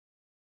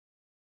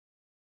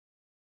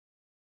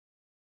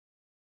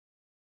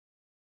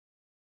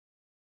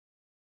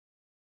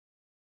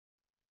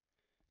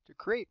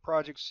create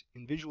projects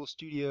in Visual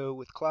Studio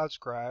with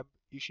cloudscribe,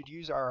 you should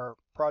use our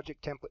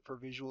project template for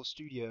Visual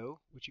Studio,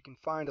 which you can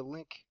find a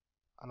link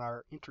on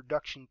our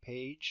introduction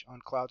page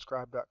on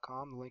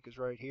cloudscribe.com. The link is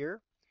right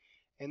here.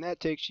 And that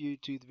takes you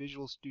to the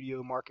Visual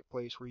Studio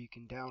Marketplace where you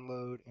can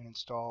download and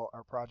install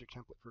our project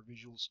template for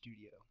Visual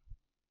Studio.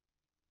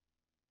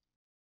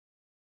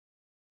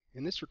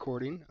 In this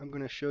recording, I'm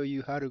going to show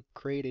you how to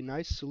create a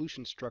nice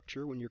solution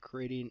structure when you're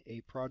creating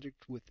a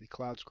project with the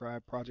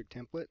cloudscribe project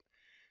template.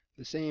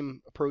 The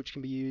same approach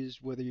can be used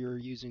whether you're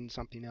using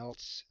something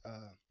else.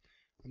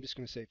 I'm just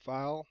going to say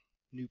File,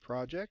 New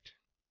Project,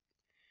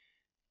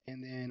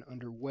 and then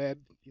under Web,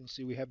 you'll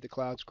see we have the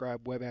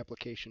cloudscribe web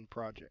application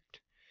project.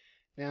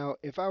 Now,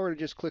 if I were to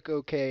just click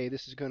OK,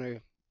 this is going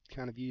to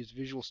kind of use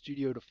Visual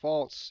Studio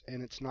defaults,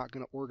 and it's not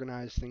going to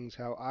organize things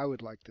how I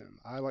would like them.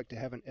 I like to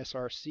have an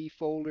SRC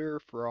folder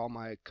for all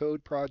my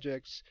code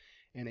projects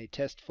and a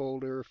test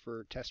folder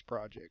for test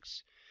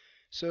projects.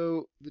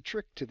 So the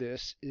trick to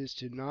this is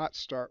to not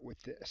start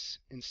with this.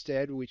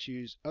 Instead, we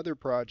choose other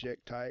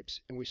project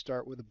types and we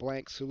start with a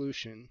blank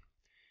solution.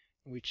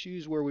 We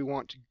choose where we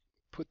want to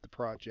put the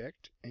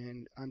project,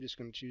 and I'm just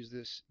going to choose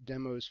this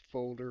demos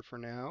folder for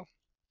now.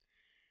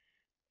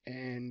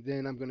 And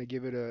then I'm going to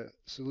give it a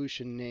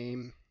solution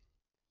name,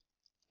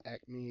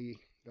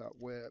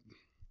 acme.web.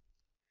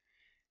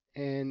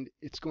 And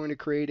it's going to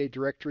create a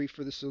directory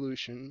for the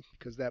solution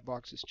because that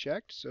box is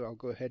checked, so I'll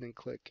go ahead and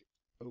click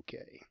OK.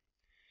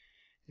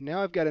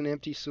 Now I've got an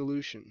empty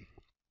solution,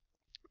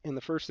 and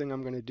the first thing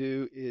I'm going to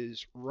do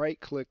is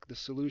right-click the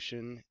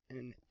solution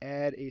and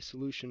add a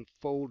solution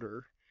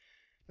folder.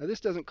 Now this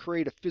doesn't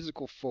create a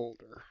physical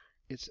folder,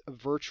 it's a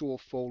virtual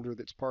folder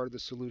that's part of the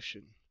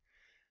solution.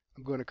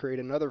 I'm going to create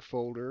another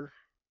folder,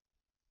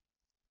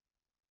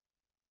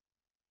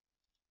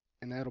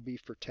 and that'll be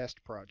for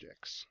test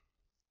projects.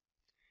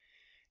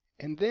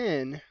 And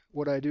then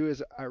what I do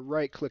is I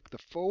right-click the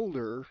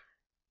folder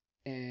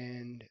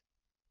and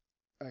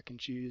I can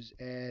choose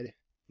Add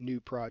New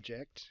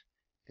Project,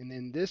 and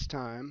then this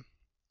time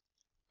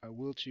I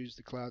will choose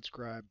the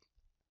cloudscribe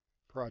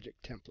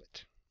project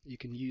template. You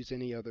can use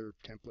any other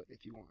template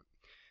if you want.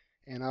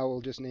 And I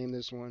will just name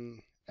this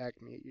one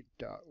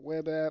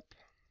acme.webapp.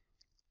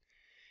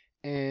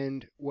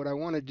 And what I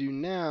want to do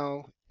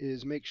now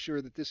is make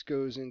sure that this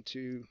goes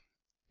into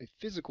a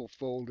physical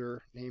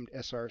folder named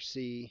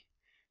SRC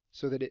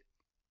so that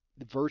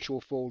the virtual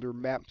folder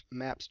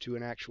maps to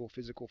an actual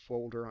physical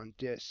folder on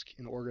disk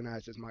and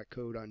organizes my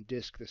code on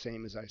disk the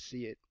same as I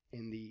see it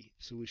in the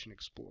Solution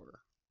Explorer.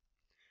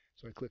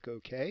 So I click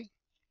OK.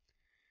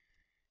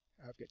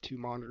 I've got two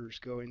monitors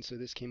going, so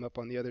this came up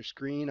on the other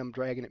screen. I'm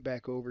dragging it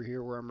back over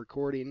here where I'm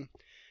recording.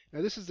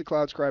 Now this is the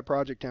cloudscribe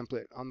project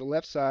template. On the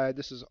left side,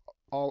 this is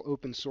all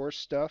open source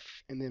stuff,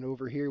 and then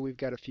over here we've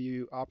got a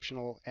few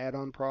optional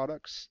add-on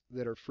products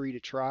that are free to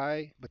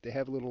try, but they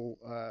have little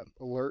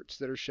alerts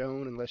that are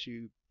shown unless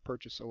you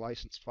purchase a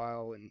license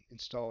file and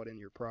install it in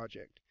your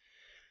project.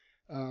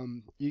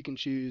 You can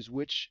choose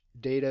which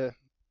database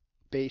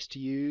to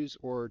use,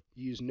 or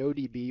use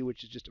NoDB,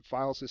 which is just a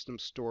file system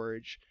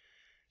storage.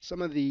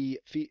 Some of the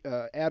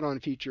add-on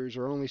features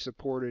are only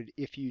supported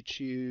if you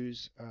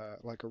choose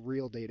like a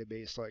real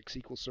database like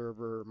SQL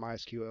Server,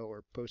 MySQL,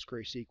 or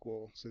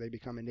PostgreSQL, so they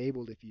become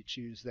enabled if you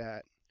choose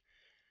that.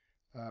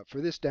 For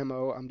this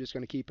demo, I'm just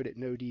going to keep it at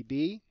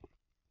NoDB,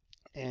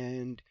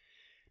 and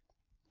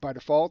by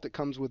default it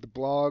comes with the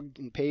blog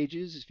and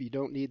pages. If you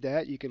don't need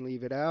that, you can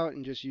leave it out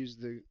and just use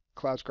the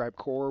cloudscribe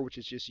core, which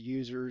is just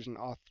users and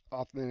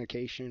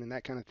authentication and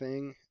that kind of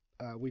thing.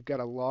 We've got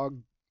a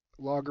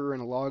logger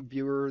and a log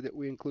viewer that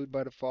we include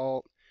by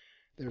default.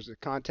 There's a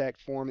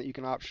contact form that you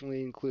can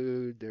optionally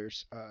include.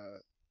 There's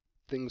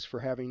things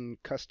for having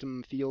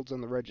custom fields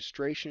on the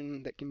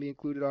registration that can be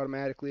included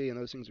automatically, and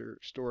those things are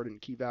stored in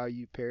key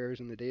value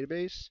pairs in the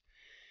database.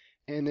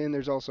 And then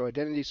there's also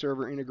identity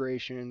server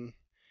integration.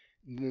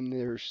 And then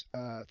there's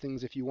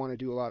things if you want to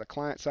do a lot of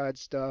client-side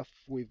stuff.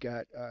 We've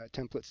got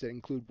templates that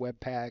include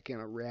Webpack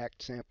and a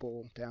React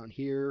sample down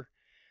here.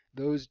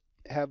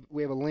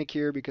 We have a link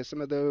here because some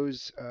of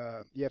those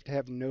you have to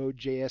have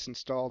Node.js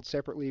installed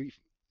separately,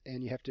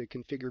 and you have to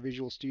configure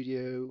Visual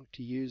Studio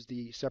to use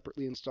the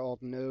separately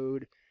installed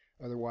node.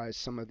 Otherwise,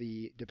 some of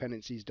the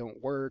dependencies don't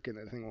work and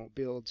the thing won't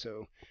build.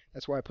 So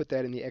that's why I put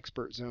that in the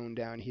expert zone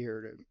down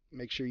here to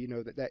make sure you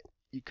know that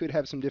you could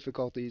have some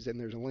difficulties, and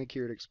there's a link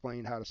here to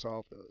explain how to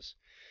solve those.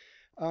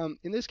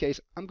 In this case,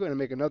 I'm going to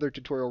make another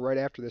tutorial right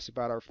after this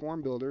about our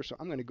form builder, so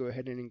I'm going to go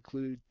ahead and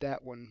include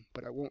that one,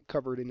 but I won't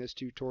cover it in this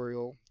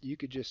tutorial. You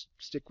could just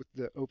stick with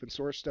the open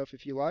source stuff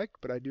if you like,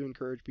 but I do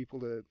encourage people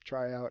to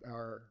try out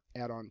our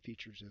add-on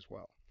features as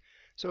well.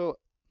 So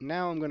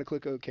now I'm going to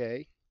click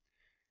OK,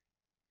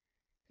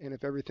 and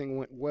if everything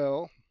went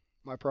well,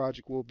 my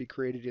project will be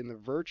created in the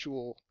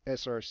virtual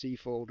SRC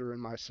folder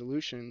in my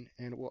solution,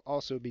 and it will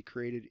also be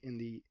created in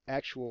the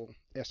actual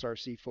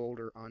SRC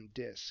folder on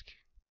disk.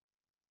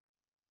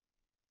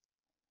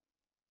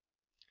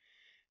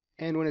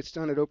 And when it's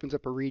done, it opens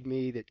up a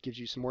README that gives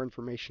you some more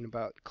information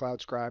about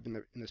cloudscribe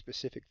and the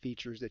specific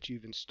features that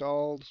you've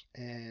installed,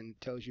 and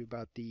tells you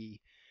about the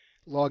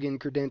Login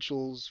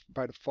credentials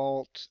by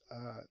default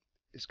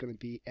is going to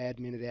be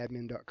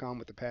admin@admin.com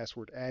with the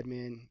password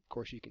admin. Of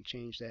course, you can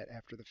change that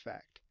after the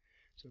fact.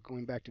 So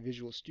going back to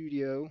Visual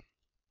Studio,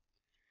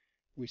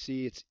 we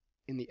see it's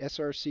in the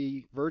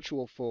SRC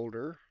virtual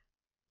folder,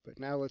 but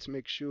now let's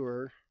make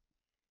sure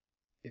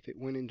if it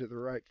went into the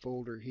right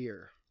folder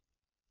here.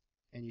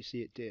 And you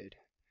see it did.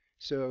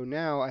 So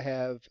now I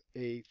have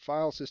a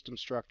file system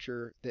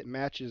structure that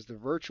matches the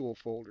virtual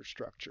folder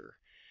structure.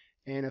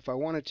 And if I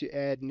wanted to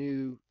add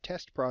new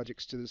test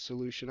projects to the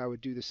solution, I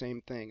would do the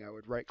same thing. I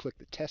would right-click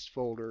the test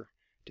folder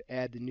to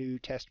add the new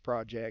test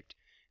project,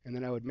 and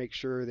then I would make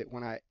sure that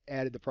when I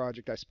added the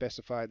project, I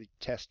specify the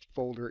test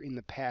folder in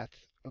the path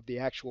of the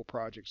actual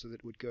project so that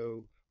it would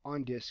go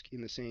on disk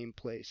in the same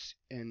place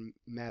and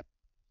map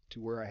to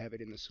where I have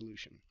it in the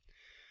solution.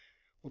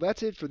 Well,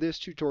 that's it for this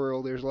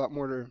tutorial. There's a lot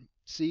more to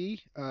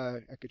see. I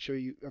could show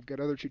you, I've got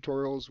other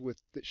tutorials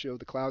that show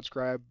the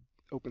cloudscribe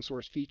open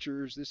source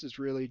features. This is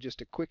really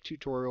just a quick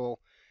tutorial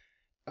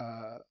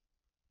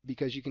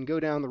because you can go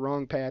down the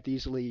wrong path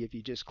easily if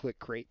you just click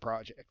create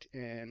project.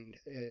 And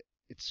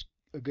it's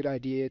a good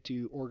idea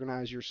to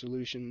organize your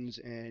solutions,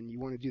 and you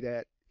want to do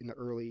that in the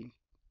early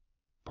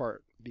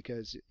part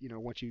because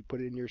once you put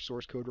it in your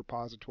source code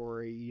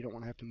repository, you don't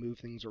want to have to move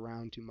things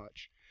around too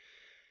much.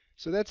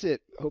 So that's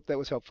it. Hope that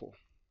was helpful.